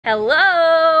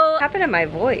Hello! What happened to my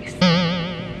voice?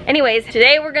 Anyways,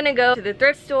 today we're gonna go to the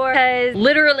thrift store because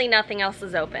literally nothing else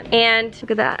is open. And look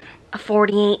at that, a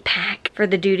 48 pack for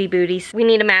the duty booties. We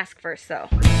need a mask first though.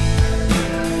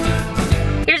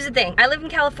 Here's the thing, I live in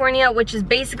California, which is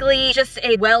basically just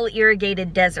a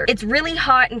well-irrigated desert. It's really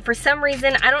hot, and for some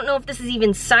reason, I don't know if this is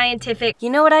even scientific. You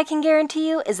know what I can guarantee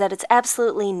you is that it's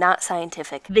absolutely not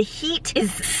scientific. The heat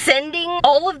is sending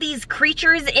all of these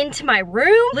creatures into my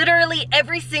room. Literally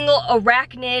every single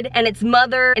arachnid and its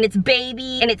mother and its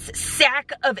baby and its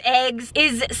sack of eggs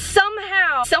is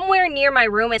somehow somewhere near my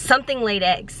room, and something laid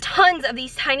eggs. Tons of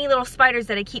these tiny little spiders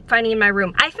that I keep finding in my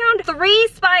room. I found 3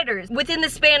 spiders within the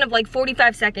span of like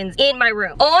 45 seconds in my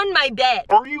room, on my bed.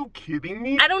 Are you kidding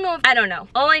me? I don't know.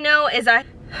 All I know is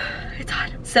it's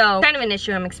hot. So, kind of an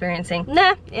issue I'm experiencing.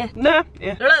 Nah, yeah.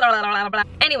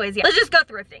 Anyways, yeah, let's just go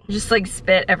thrifting. Just like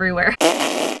spit everywhere.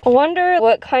 I wonder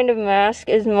what kind of mask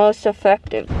is most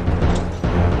effective.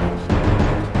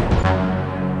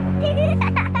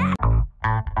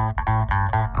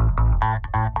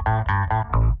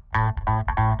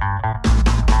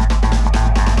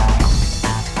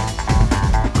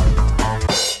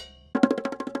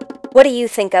 What do you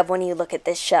think of when you look at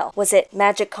this shell? Was it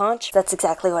magic conch? That's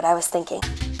exactly what I was thinking.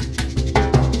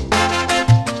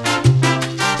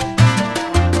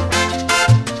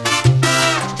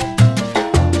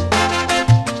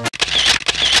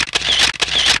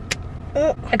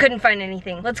 I couldn't find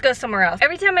anything. Let's go somewhere else.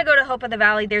 Every time I go to Hope of the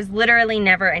Valley, there's literally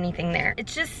never anything there.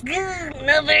 It's just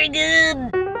not very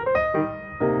good.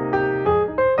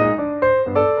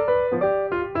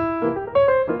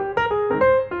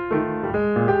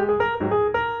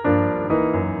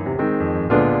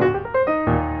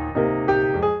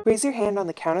 Raise your hand on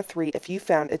the count of 3 if you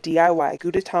found a DIY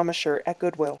Gudetama shirt at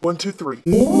Goodwill. 1, 2, 3.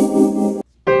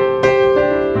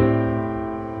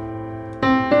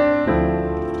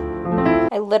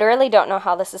 I literally don't know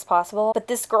how this is possible, but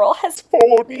this girl has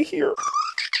Followed me here.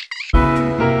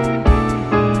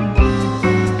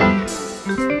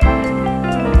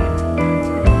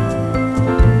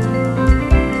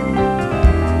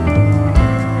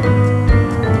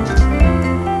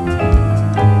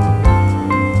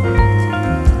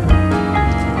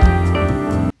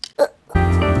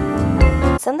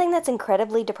 Something that's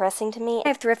incredibly depressing to me.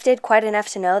 I've thrifted quite enough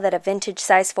to know that a vintage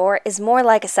size 4 is more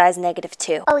like a size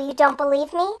 -2. Oh, you don't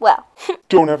believe me? Well,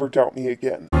 Don't ever doubt me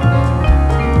again.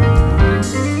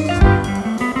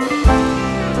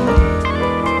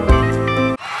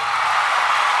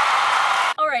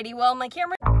 Alrighty, well, my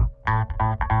camera...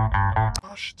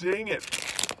 Gosh dang it.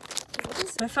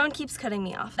 My phone keeps cutting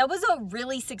me off. That was a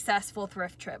really successful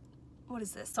thrift trip. What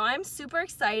is this? So I'm super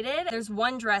excited. There's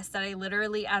one dress that I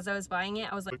literally, as I was buying it,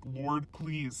 I was like, Lord,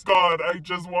 please. God, I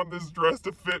just want this dress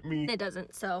to fit me. it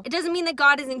doesn't. So it doesn't mean that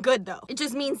God isn't good though. It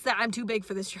just means that I'm too big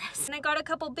for this dress. And I got a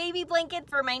couple baby blankets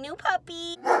for my new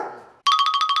puppy.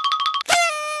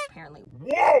 Apparently.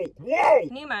 Whoa, whoa.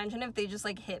 Can you imagine if they just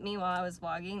like hit me while I was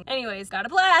vlogging? Anyways, got a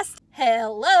blast.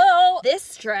 Hello.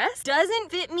 This dress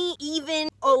doesn't fit me even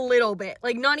a little bit.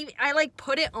 Like not even, I like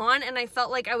put it on and I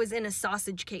felt like I was in a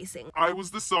sausage casing. I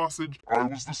was the sausage. I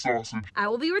was the sausage. I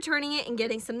will be returning it and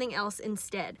getting something else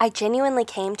instead. I genuinely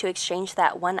came to exchange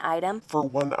that one item, For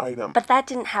one item. but that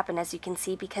didn't happen, as you can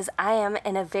see, because I am,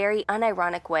 in a very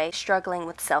unironic way, struggling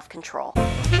with self-control.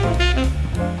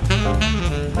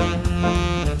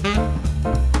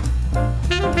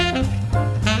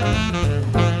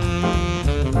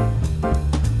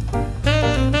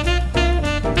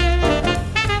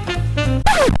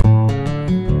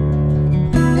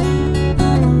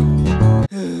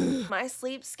 My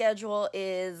sleep schedule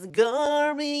is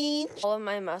garbage. All of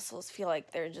my muscles feel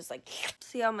like they're just like,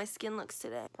 see how my skin looks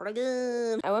today. Pretty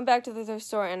good. I went back to the thrift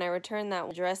store and I returned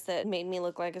that dress that made me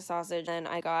look like a sausage. And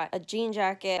I got a jean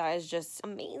jacket that is just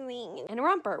amazing. And a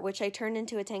romper, which I turned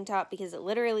into a tank top because it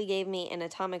literally gave me an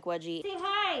atomic wedgie. Say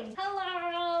hi.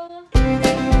 Hello.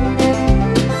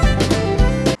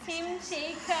 Team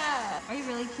Jacob. Are you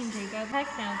really Team Jacob? Heck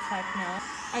no, heck no.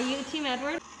 Are you Team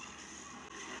Edward?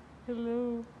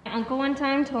 Hello. My uncle one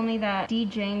time told me that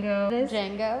Django.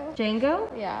 Django? Django?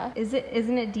 Yeah.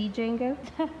 Isn't it Django?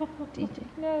 DJ.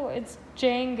 No, it's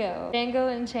Django.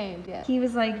 Django Unchained, yeah. He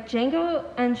was like, Django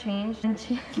Unchained.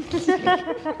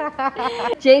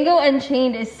 Django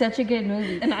Unchained is such a good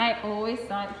movie. And I always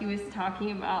thought he was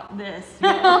talking about this.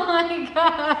 Oh my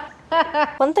god.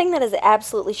 One thing that is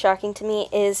absolutely shocking to me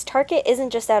is Target isn't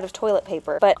just out of toilet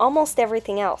paper, but almost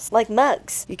everything else, like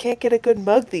mugs. You can't get a good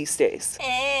mug these days.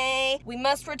 Hey, we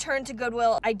must return to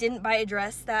Goodwill. I didn't buy a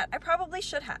dress that I probably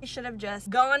should have. I should have just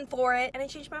gone for it, and I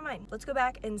changed my mind. Let's go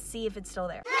back and see if it's still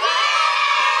there.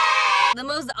 The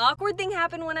most awkward thing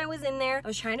happened when I was in there. I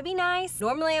was trying to be nice.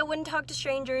 Normally I wouldn't talk to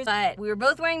strangers, but we were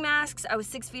both wearing masks. I was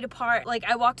 6 feet apart. Like,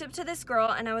 I walked up to this girl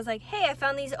and I was like, hey, I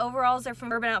found these overalls. They're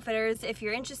from Urban Outfitters if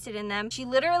you're interested in them. She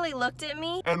literally looked at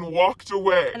me and walked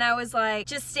away. and I was like,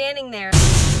 just standing there.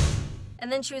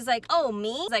 And then she was like, oh,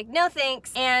 me? I was like, no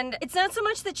thanks. And it's not so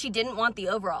much that she didn't want the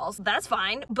overalls, that's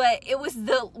fine, but it was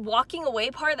the walking away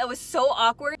part that was so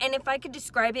awkward. And if I could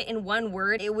describe it in one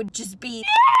word, it would just be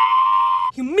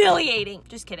humiliating.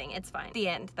 Just kidding, it's fine. The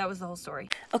end. That was the whole story.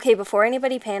 Okay, before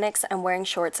anybody panics, I'm wearing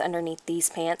shorts underneath these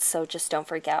pants, so just don't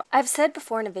freak out. I've said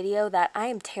before in a video that I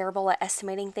am terrible at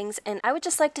estimating things, and I would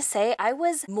just like to say I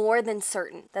was more than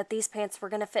certain that these pants were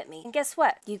gonna fit me. And guess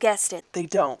what? You guessed it. They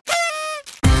don't.